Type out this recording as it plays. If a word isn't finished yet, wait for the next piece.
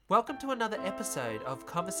Welcome to another episode of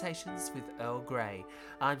Conversations with Earl Grey.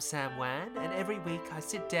 I'm Sam Wan, and every week I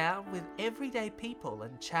sit down with everyday people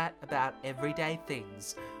and chat about everyday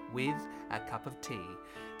things with a cup of tea.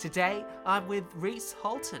 Today I'm with Reese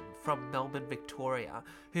Holton from Melbourne, Victoria,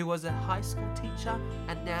 who was a high school teacher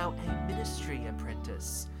and now a ministry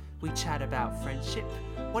apprentice. We chat about friendship,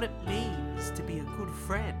 what it means to be a good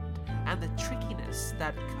friend, and the trickiness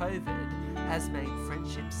that COVID has made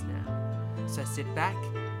friendships now. So sit back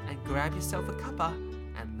and grab yourself a cuppa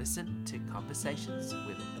and listen to Conversations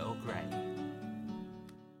with Earl Grey.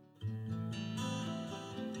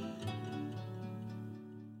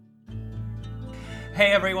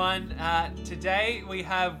 Hey everyone, today we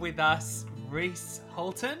have with us Reese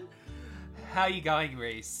Holton. How are you going,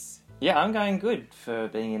 Reese? Yeah, I'm going good for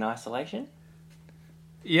being in isolation.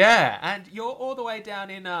 Yeah, and you're all the way down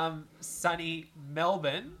in sunny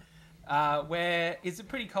Melbourne. Where is it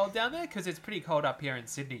pretty cold down there? Because it's pretty cold up here in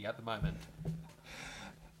Sydney at the moment.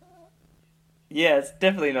 Yeah, it's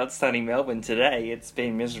definitely not sunny Melbourne today. It's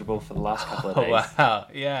been miserable for the last couple of days. Oh, wow,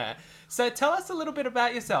 yeah. So tell us a little bit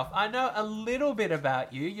about yourself. I know a little bit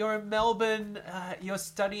about you. You're in Melbourne. You're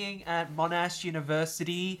studying at Monash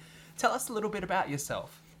University. Tell us a little bit about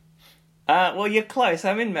yourself. Well, you're close.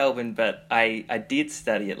 I'm in Melbourne, but I did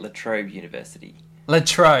study at La Trobe University. La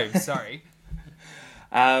Trobe, sorry.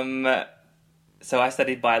 So I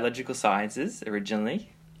studied biological sciences originally,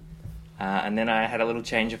 and then I had a little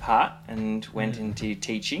change of heart and went into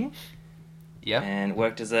teaching. Yep. And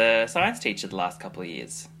worked as a science teacher the last couple of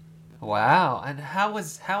years. Wow. And how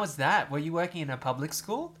was that? Were you working in a public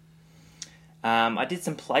school? I did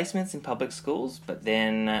some placements in public schools, but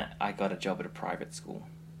then I got a job at a private school.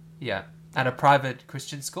 Yeah. At a private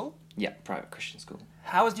Christian school? Yeah, private Christian school.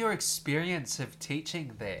 How was your experience of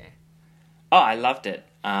teaching there? Oh, I loved it.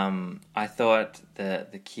 I thought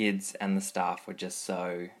the kids and the staff were just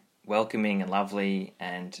so welcoming and lovely,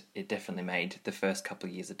 and it definitely made the first couple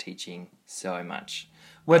of years of teaching so much.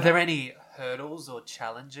 Were there any hurdles or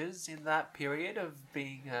challenges in that period of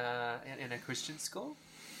being in a Christian school?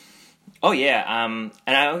 Oh, yeah. And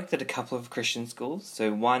I worked at a couple of Christian schools.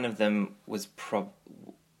 So one of them was probably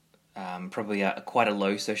quite a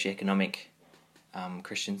low socioeconomic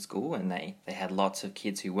Christian school, and they had lots of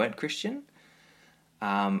kids who weren't Christian.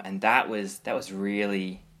 And that was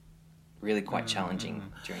really, really quite challenging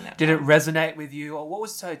during that time. Did it resonate with you, or what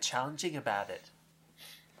was so challenging about it?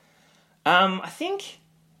 I think,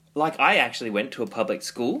 I actually went to a public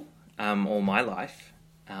school all my life,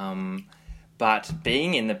 but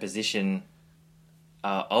being in the position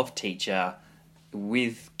of teacher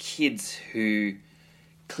with kids who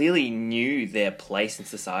clearly knew their place in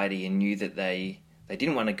society and knew that they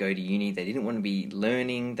didn't want to go to uni, they didn't want to be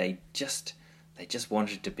learning, they just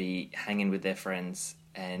wanted to be hanging with their friends,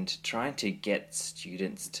 and trying to get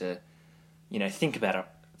students to, think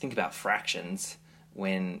about fractions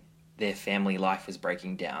when their family life was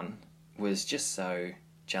breaking down was just so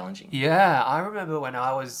challenging. Yeah, I remember when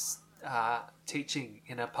I was teaching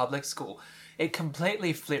in a public school, it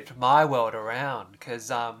completely flipped my world around because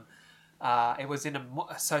it was in a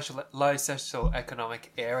low social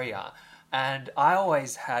economic area. And I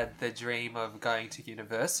always had the dream of going to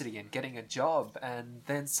university and getting a job. And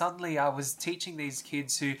then suddenly I was teaching these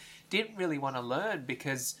kids who didn't really want to learn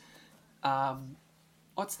because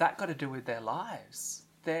what's that got to do with their lives?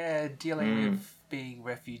 They're dealing with being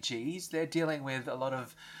refugees. They're dealing with a lot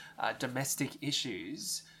of domestic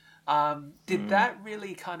issues. Did that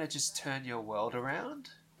really kind of just turn your world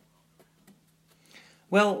around?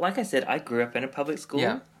 Well, like I said, I grew up in a public school.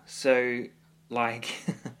 Yeah. So,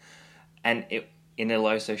 and in a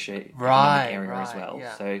low socioeconomic area as well.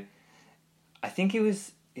 Yeah. So I think it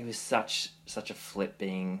was such a flip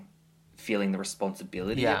feeling the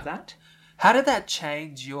responsibility of that. How did that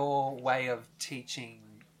change your way of teaching?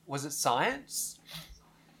 Was it science?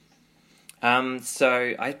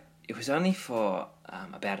 It was only for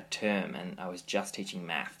about a term, and I was just teaching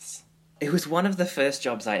maths. It was one of the first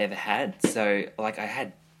jobs I ever had. So I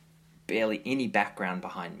had barely any background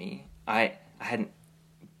behind me.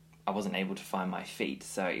 I wasn't able to find my feet,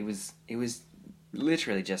 so it was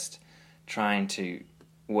literally just trying to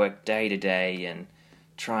work day to day and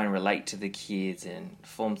try and relate to the kids and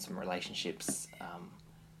form some relationships.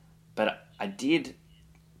 But I did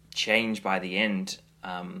change by the end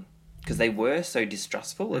because they were so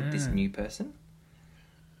distrustful of this new person.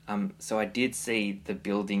 So I did see the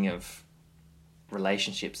building of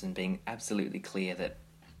relationships and being absolutely clear that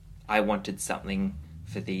I wanted something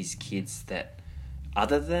for these kids that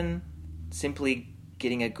other than simply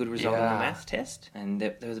getting a good result on a math test. And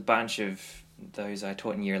there was a bunch of those I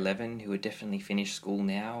taught in year 11 who had definitely finished school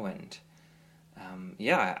now and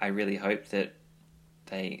yeah, I really hope that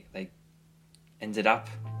they ended up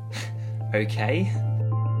okay.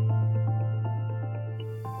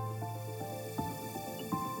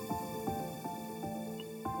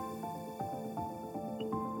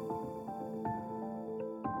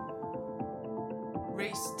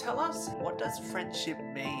 Reese, tell us, what does friendship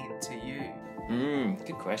mean to you?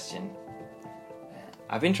 Good question.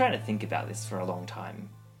 I've been trying to think about this for a long time,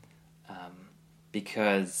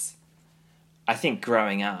 because I think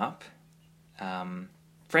growing up,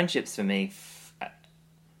 friendships for me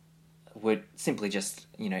were simply just,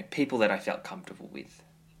 people that I felt comfortable with,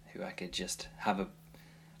 who I could just have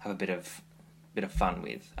a bit of fun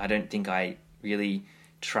with. I don't think I really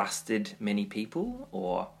trusted many people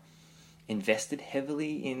or invested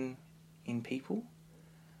heavily in people.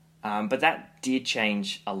 But that did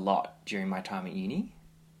change a lot during my time at uni.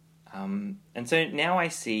 And so now I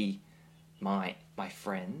see my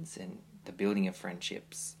friends and the building of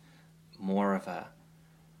friendships more of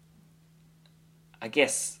I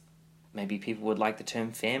guess maybe people would like the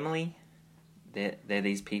term family. They're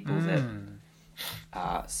these people that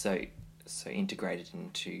are so integrated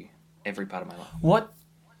into every part of my life.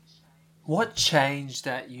 What changed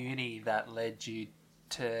at uni that led you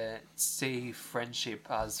to see friendship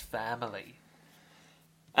as family?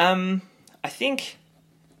 I think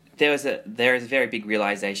there is a very big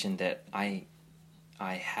realization that I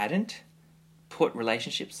hadn't put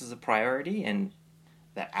relationships as a priority, and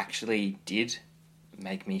that actually did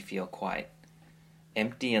make me feel quite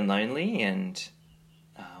empty and lonely, and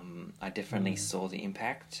I definitely saw the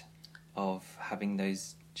impact of having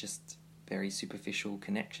those just very superficial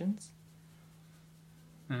connections.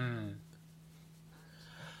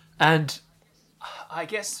 And I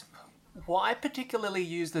guess, why particularly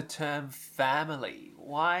use the term family?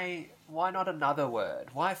 Why not another word?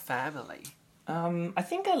 Why family? I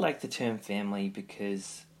think I like the term family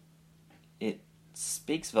because it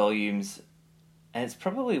speaks volumes, and it's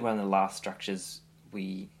probably one of the last structures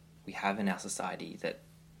we have in our society that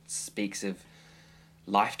speaks of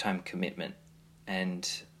lifetime commitment and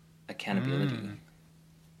accountability.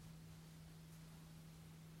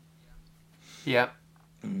 Yeah.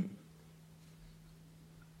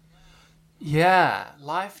 Yeah,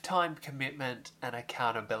 lifetime commitment and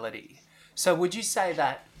accountability. So would you say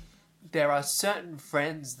that there are certain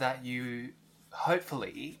friends that you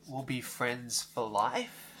hopefully will be friends for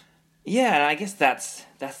life? Yeah, and I guess that's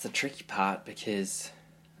the tricky part, because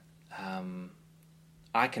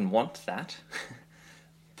I can want that,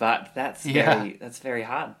 but that's very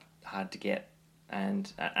hard to get,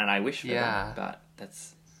 and I wish for them, but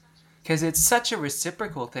that's because it's such a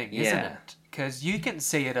reciprocal thing, isn't it? Because you can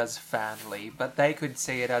see it as family, but they could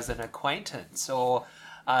see it as an acquaintance or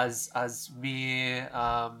as mere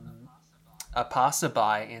a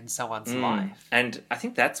passerby in someone's life. And I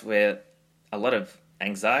think that's where a lot of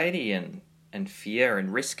anxiety and fear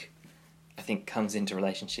and risk, I think, comes into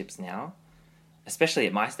relationships now, especially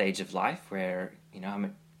at my stage of life where,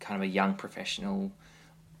 I'm kind of a young professional.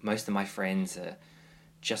 Most of my friends are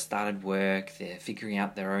just started work, they're figuring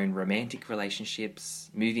out their own romantic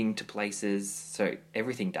relationships, moving to places, so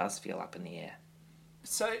everything does feel up in the air.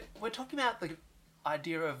 So we're talking about the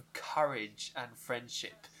idea of courage and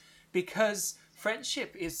friendship, because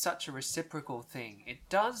friendship is such a reciprocal thing. It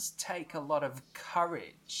does take a lot of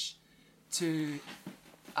courage to,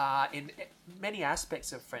 in many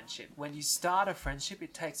aspects of friendship. When you start a friendship,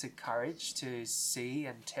 it takes a courage to see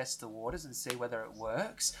and test the waters and see whether it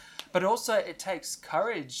works. But also it takes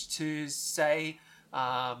courage to say,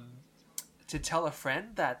 to tell a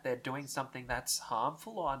friend that they're doing something that's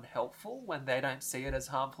harmful or unhelpful when they don't see it as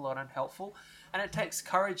harmful or unhelpful. And it takes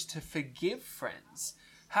courage to forgive friends.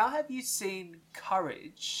 How have you seen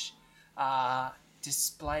courage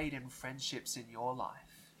displayed in friendships in your life?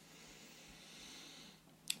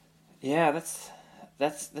 Yeah,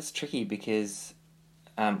 that's tricky because,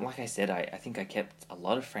 like I said, I think I kept a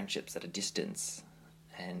lot of friendships at a distance,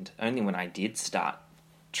 and only when I did start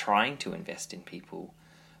trying to invest in people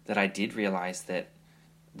that I did realize that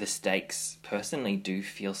the stakes personally do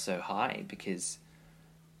feel so high, because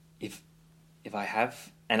if I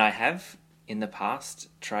have, and I have in the past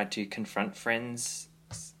tried to confront friends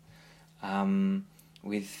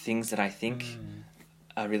with things that I think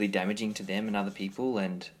are really damaging to them and other people,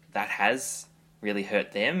 and that has really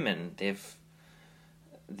hurt them, and they've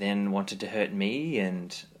then wanted to hurt me,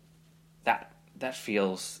 and that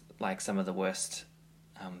feels like some of the worst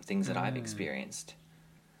things that I've experienced.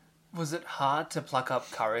 Was it hard to pluck up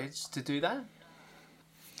courage to do that?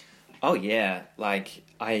 Oh yeah, like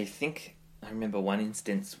I remember one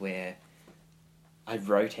instance where I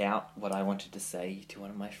wrote out what I wanted to say to one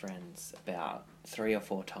of my friends about 3 or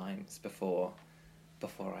 4 times before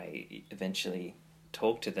I eventually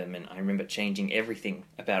talked to them, and I remember changing everything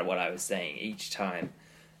about what I was saying each time,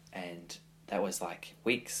 and that was like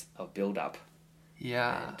weeks of build up.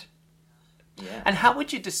 Yeah. And yeah. And how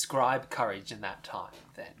would you describe courage in that time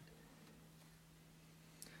then?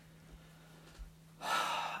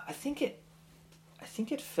 I think it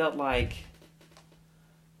felt like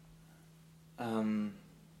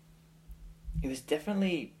it was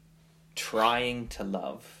definitely trying to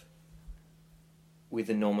love with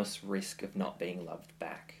enormous risk of not being loved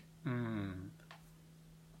back. You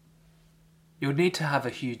would need to have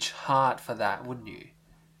a huge heart for that, wouldn't you?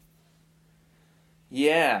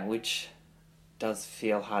 Yeah, which does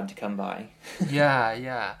feel hard to come by.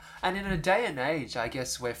 Yeah. And in a day and age, I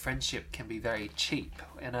guess, where friendship can be very cheap,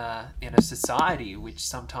 in a society which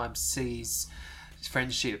sometimes sees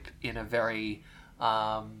friendship in a very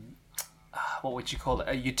what would you call it,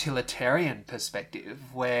 a utilitarian perspective,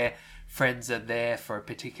 where friends are there for a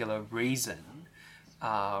particular reason,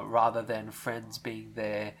 rather than friends being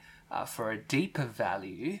there for a deeper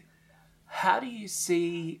value. How do you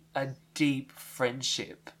see a deep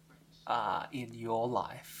friendship in your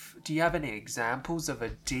life? Do you have any examples of a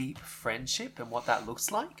deep friendship and what that looks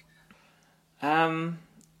like? Well,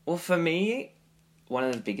 for me, one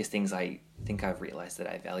of the biggest things I think I've realized that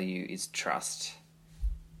I value is trust.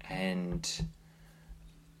 And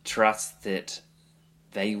trust that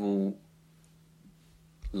they will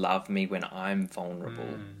love me when I'm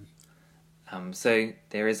vulnerable. So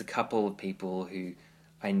there is a couple of people who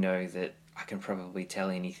I know that I can probably tell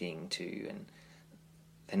anything to, and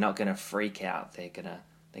they're not going to freak out. They're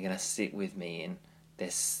gonna sit with me, and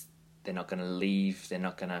they're not going to leave. They're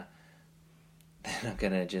not going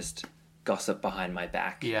to just gossip behind my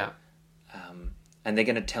back. Yeah. And they're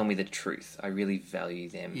going to tell me the truth. I really value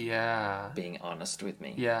them being honest with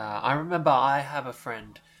me. Yeah, I remember I have a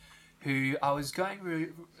friend who I was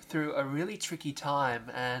going through a really tricky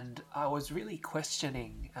time, and I was really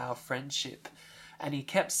questioning our friendship. And he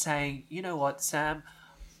kept saying, you know what, Sam,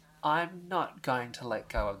 I'm not going to let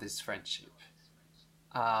go of this friendship.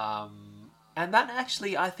 And that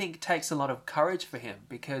actually, I think, takes a lot of courage for him,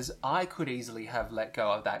 because I could easily have let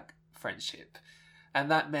go of that friendship.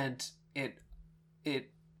 And that meant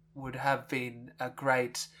it would have been a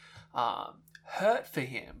great hurt for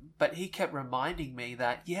him. But he kept reminding me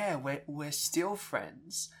that, yeah, we're still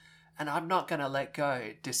friends, and I'm not going to let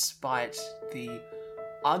go despite the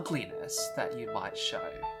ugliness that you might show.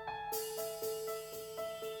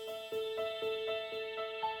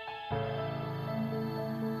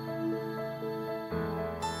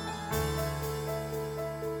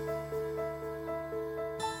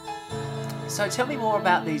 So tell me more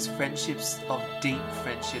about these friendships, of deep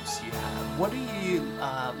friendships you have. What do you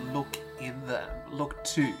look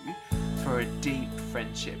to for a deep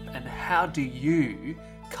friendship, and how do you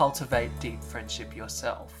cultivate deep friendship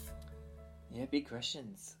yourself? Yeah, big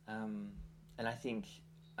questions. And I think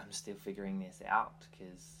I'm still figuring this out,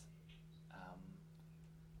 because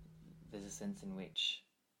there's a sense in which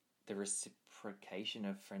the reciprocation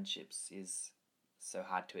of friendships is so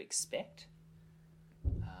hard to expect.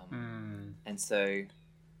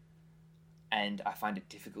 And I find it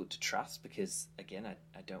difficult to trust, because, again,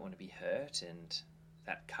 I don't want to be hurt, and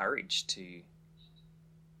that courage to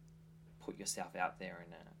put yourself out there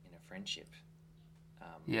in a friendship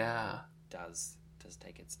does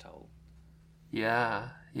take its toll. Yeah.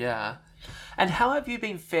 And how have you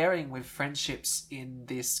been faring with friendships in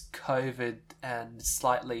this COVID and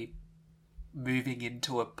slightly moving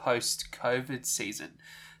into a post-COVID season?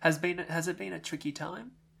 Has it been a tricky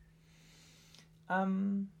time?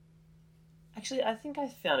 Actually, I think I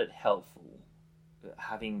found it helpful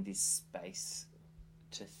having this space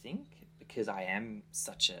to think, because I am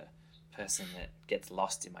such a person that gets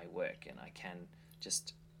lost in my work, and I can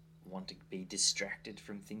just want to be distracted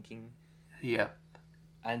from thinking. Yeah.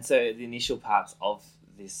 And so the initial parts of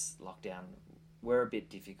this lockdown were a bit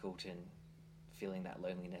difficult, and feeling that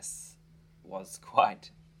loneliness was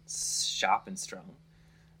quite sharp and strong.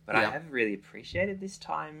 But I have really appreciated this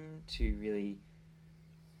time to really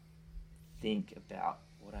think about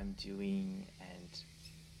what I'm doing, and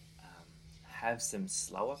have some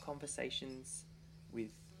slower conversations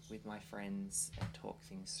with my friends, and talk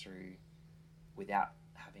things through without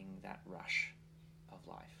having that rush of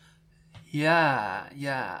life.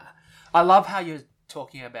 Yeah. I love how you're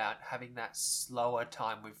talking about having that slower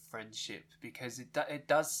time with friendship, because it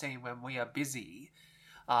does seem, when we are busy,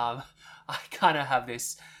 I kind of have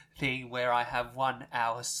this thing where I have 1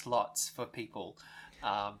 hour slots for people,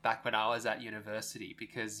 back when I was at university,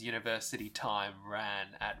 because university time ran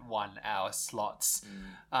at 1 hour slots.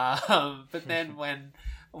 But then when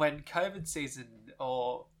COVID season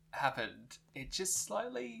happened, it just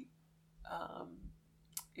slowly,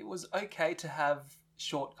 it was okay to have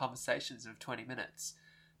short conversations of 20 minutes,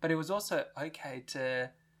 but it was also okay to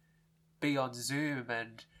be on Zoom,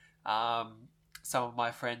 and some of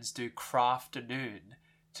my friends do crafternoon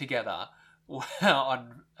together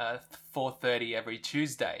on 4:30 every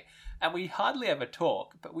Tuesday, and we hardly ever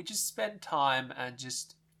talk, but we just spend time and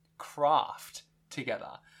just craft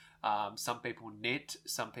together. Some people knit,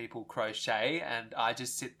 some people crochet, and I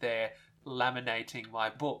just sit there laminating my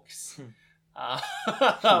books,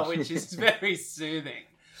 which is very soothing.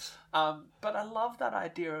 But I love that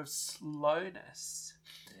idea of slowness.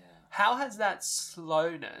 Yeah. How has that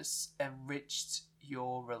slowness enriched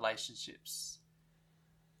your relationships?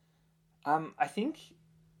 I think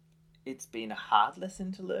it's been a hard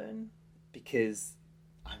lesson to learn because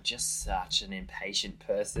I'm just such an impatient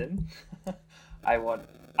person. I want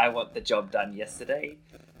the job done yesterday,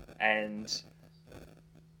 and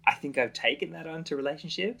I think I've taken that onto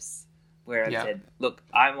relationships where I've said, "Look,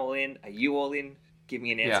 I'm all in. Are you all in? Give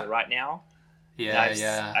me an answer right now."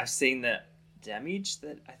 I've seen the damage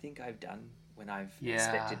that I think I've done when I've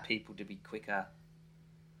expected people to be quicker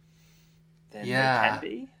than they can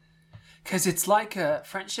be. Because it's like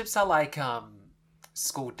friendships are like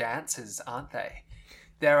school dances, aren't they?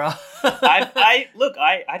 There are.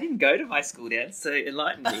 I didn't go to my school dance, so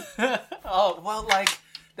enlighten me. Oh well, like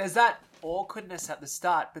there's that awkwardness at the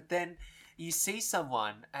start, but then you see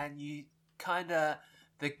someone and you kind of,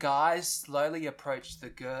 the guys slowly approach the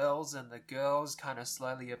girls, and the girls kind of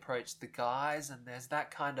slowly approach the guys, and there's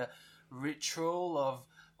that kind of ritual of,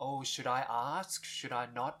 oh, should I ask? Should I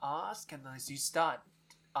not ask? And as you start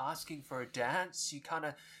asking for a dance, you kind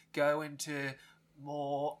of go into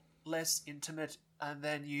less intimate, and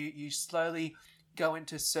then you slowly go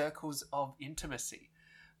into circles of intimacy,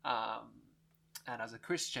 and as a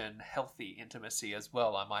Christian, healthy intimacy as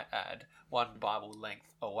well, I might add, one Bible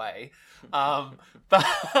length away. But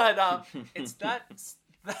it's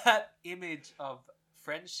that image of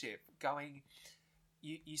friendship going.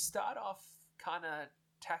 You start off kind of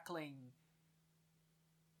tackling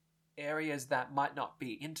areas that might not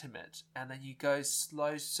be intimate, and then you go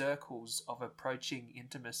slow circles of approaching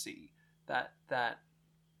intimacy, that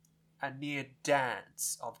a near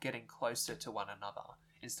dance of getting closer to one another,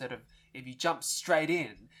 instead of, if you jump straight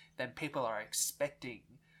in, then people are expecting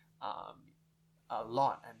a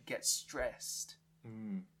lot and get stressed.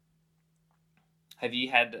 Have you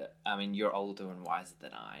had, I mean, you're older and wiser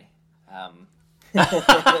than I,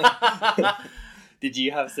 did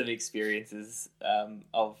you have some experiences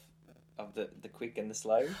of the quick and the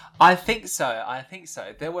slow? I think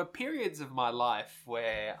so. There were periods of my life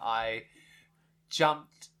where I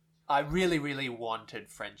really, really wanted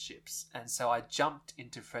friendships. And so I jumped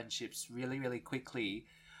into friendships really, really quickly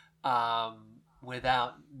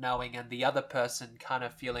without knowing, and the other person kind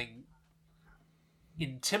of feeling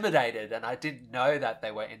intimidated, and I didn't know that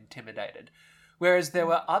they were intimidated. Whereas there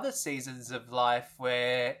were other seasons of life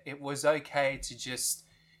where it was okay to just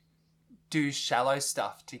do shallow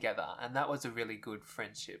stuff together, and that was a really good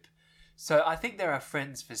friendship. So I think there are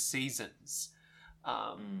friends for seasons.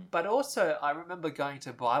 But also I remember going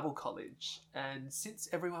to Bible college, and since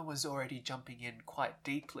everyone was already jumping in quite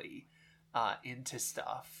deeply into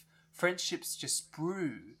stuff, friendships just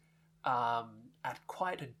brew at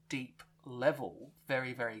quite a deep level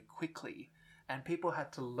very, very quickly, and people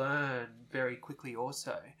had to learn very quickly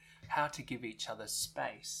also how to give each other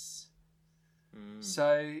space.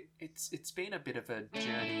 So it's been a bit of a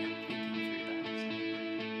journey in thinking through that.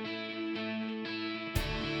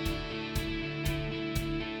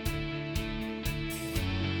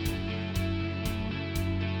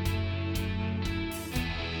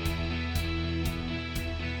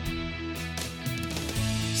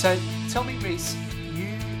 So tell me, Reese,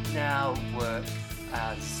 you now work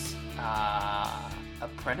as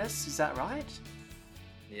apprentice, is that right?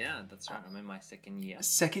 Yeah, that's right. I'm in my second year.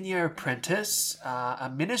 Second year apprentice, a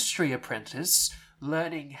ministry apprentice,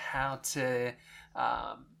 learning how to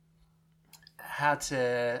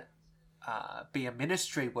be a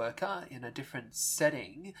ministry worker in a different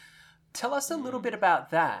setting. Tell us a little bit about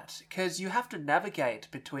that, because you have to navigate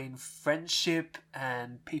between friendship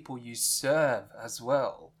and people you serve as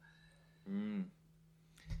well.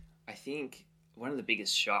 I think one of the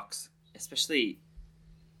biggest shocks, especially,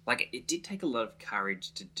 like, it did take a lot of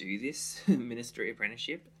courage to do this ministry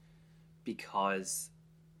apprenticeship, because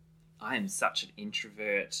I am such an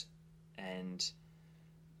introvert, and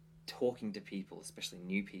talking to people, especially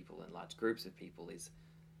new people and large groups of people, is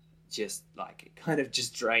just like it kind of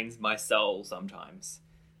just drains my soul sometimes.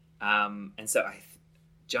 And so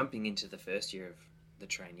jumping into the first year of the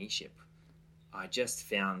traineeship, I just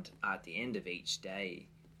found at the end of each day,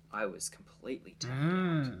 I was completely tapped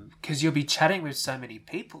out. Because you'll be chatting with so many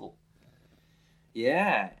people.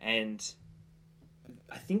 Yeah, and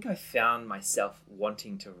I think I found myself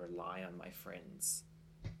wanting to rely on my friends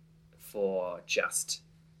for just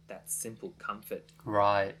that simple comfort.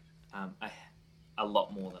 Right. A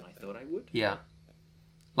lot more than I thought I would. Yeah.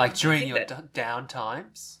 Like during your down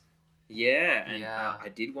times? Yeah, and I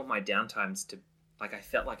did want my downtimes to... Like, I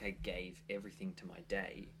felt like I gave everything to my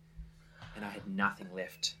day, and I had nothing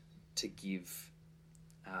left to give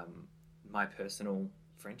my personal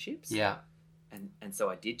friendships. Yeah. And so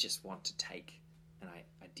I did just want to take, and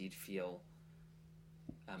I did feel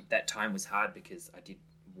that time was hard because I did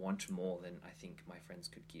want more than I think my friends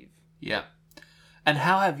could give. Yeah. And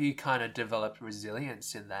how have you kind of developed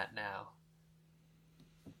resilience in that now?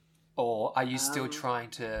 Or are you still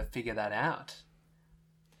trying to figure that out?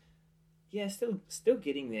 Yeah, still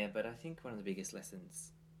getting there, but I think one of the biggest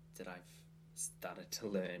lessons that I've started to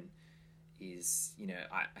learn is,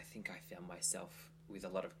 I think I found myself with a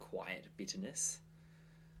lot of quiet bitterness.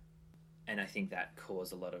 And I think that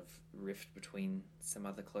caused a lot of rift between some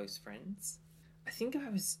other close friends. I think I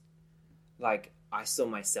was like, I saw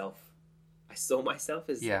myself as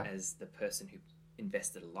the person who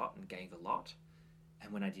invested a lot and gave a lot.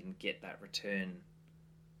 And when I didn't get that return,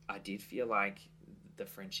 I did feel like the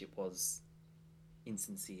friendship was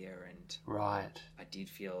insincere, and right, I did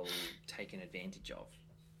feel taken advantage of.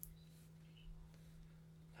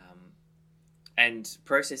 And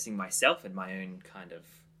processing myself and my own kind of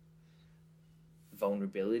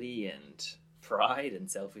vulnerability and pride and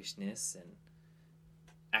selfishness, and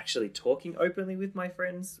actually talking openly with my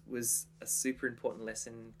friends was a super important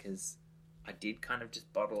lesson, because I did kind of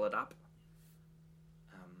just bottle it up.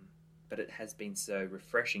 But it has been so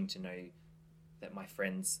refreshing to know that my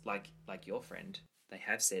friends, like your friend, they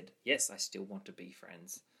have said, yes, I still want to be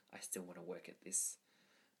friends. I still want to work at this.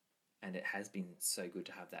 And it has been so good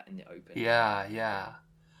to have that in the open. Yeah.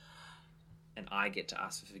 And I get to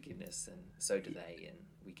ask for forgiveness, and so do they, and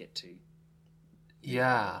we get to...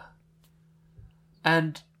 Yeah.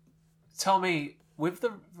 And tell me, with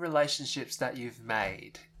the relationships that you've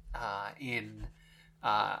made in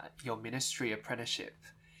your ministry apprenticeship,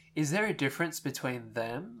 is there a difference between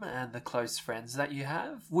them and the close friends that you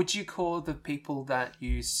have? Would you call the people that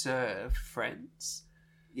you serve friends?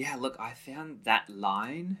 Yeah, look, I found that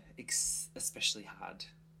line especially hard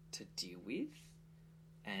to deal with,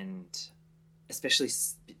 and especially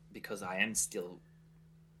because I am still,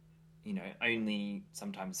 only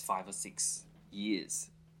sometimes 5 or 6 years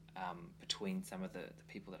between some of the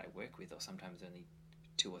people that I work with, or sometimes only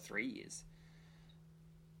 2 or 3 years.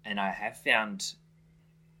 And I have found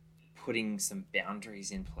putting some boundaries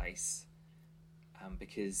in place,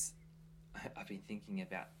 because I've been thinking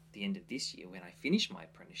about the end of this year when I finish my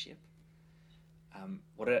apprenticeship.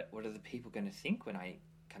 What are the people going to think when I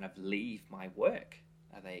kind of leave my work?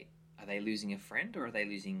 Are they losing a friend, or are they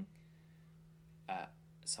losing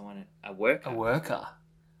a worker? A worker.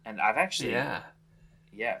 And I've actually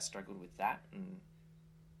struggled with that, and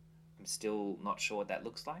I'm still not sure what that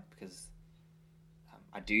looks like, because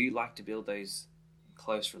I do like to build those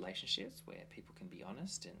close relationships where people can be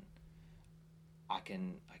honest, and I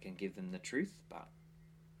can give them the truth. But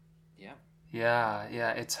yeah,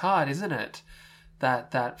 it's hard, isn't it,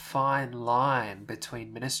 that fine line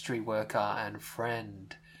between ministry worker and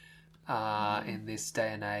friend in this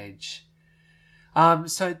day and age.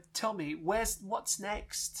 So tell me, what's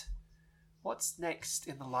next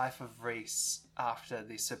in the life of Reese after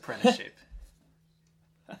this apprenticeship?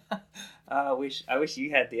 I wish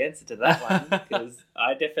you had the answer to that one, because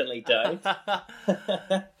I definitely don't.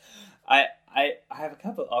 I have a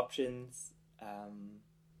couple of options,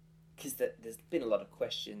 because there's been a lot of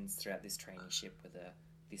questions throughout this traineeship whether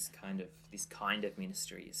this kind of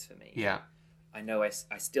ministry is for me. Yeah, I know I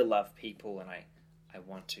still love people, and I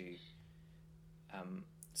want to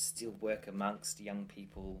still work amongst young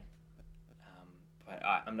people, but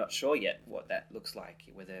I'm not sure yet what that looks like.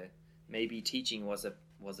 Whether maybe teaching was a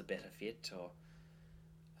better fit,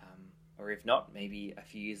 or if not, maybe a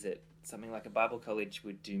few years at something like a Bible college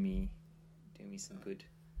would do me some good.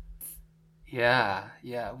 Yeah.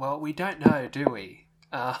 Well, we don't know, do we?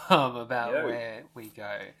 About where we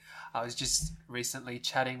go. I was just recently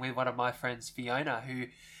chatting with one of my friends, Fiona, who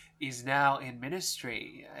is now in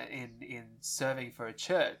ministry, in serving for a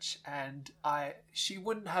church, and she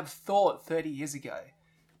wouldn't have thought 30 years ago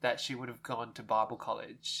that she would have gone to Bible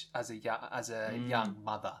college as a young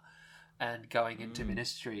mother. and going into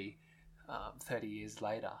ministry 30 years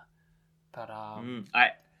later. But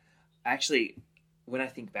I actually, when I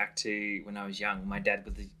think back to when I was young, my dad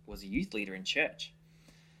was a youth leader in church.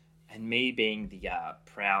 And me being the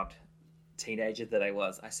proud teenager that I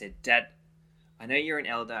was, I said, Dad, I know you're an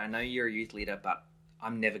elder, I know you're a youth leader, but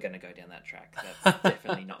I'm never going to go down that track. That's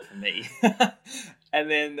definitely not for me. And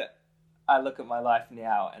then I look at my life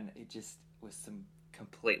now, and it just was some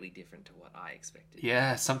completely different to what I expected.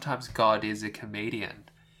 Yeah, sometimes God is a comedian.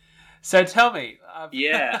 So tell me, I've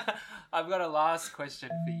got a last question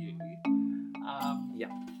for you.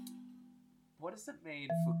 What does it mean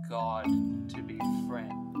for God to be a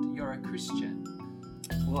friend? You're a Christian.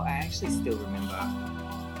 Well, I actually still remember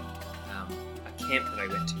a camp that I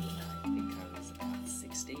went to when I think I was about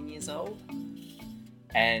 16 years old.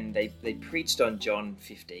 And they preached on John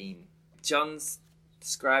 15. John's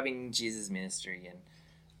describing Jesus' ministry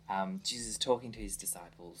and Jesus talking to his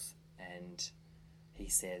disciples. And he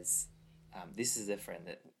says, this is a friend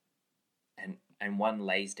that... And one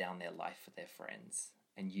lays down their life for their friends.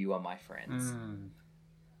 And you are my friends.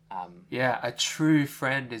 A true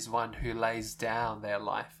friend is one who lays down their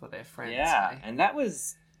life for their friends. Yeah, and that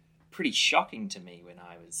was pretty shocking to me when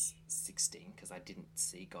I was 16, because I didn't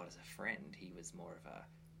see God as a friend. He was more of a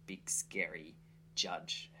big, scary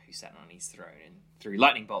judge who sat on his throne and threw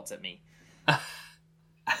lightning bolts at me.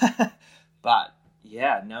 But,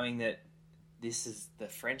 yeah, knowing that this is the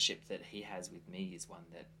friendship that he has with me is one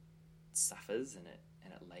that suffers and it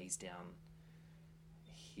lays down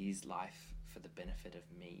his life for the benefit of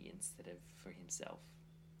me instead of for himself.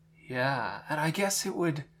 Yeah, and I guess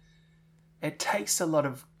it takes a lot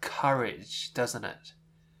of courage, doesn't it,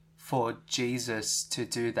 for Jesus to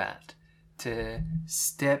do that, to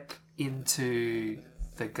step into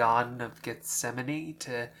the Garden of Gethsemane,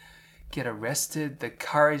 to get arrested, the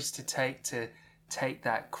courage to take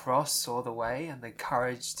that cross all the way, and the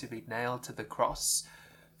courage to be nailed to the cross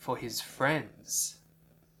for his friends.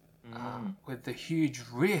 With the huge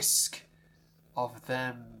risk of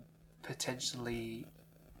them potentially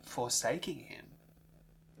forsaking him.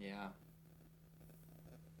 Yeah.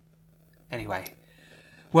 Anyway,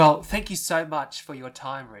 well, thank you so much for your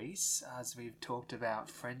time, Reese, as we've talked about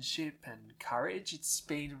friendship and courage. It's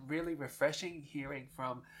been really refreshing hearing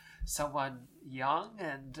from someone young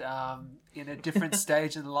and in a different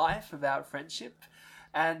stage in life about friendship.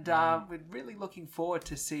 And we're really looking forward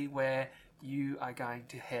to see where you are going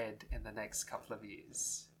to head in the next couple of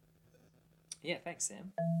years. Yeah, thanks,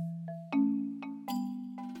 Sam.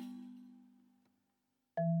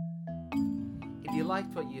 If you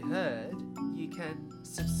liked what you heard, you can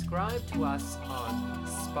subscribe to us on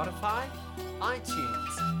Spotify,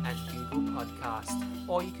 iTunes, and Google Podcast,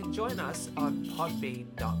 or you can join us on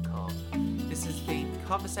podbean.com. This has been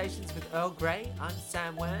Conversations with Earl Grey. I'm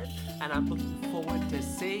Sam Wan, and I'm looking forward to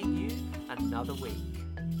seeing you another week.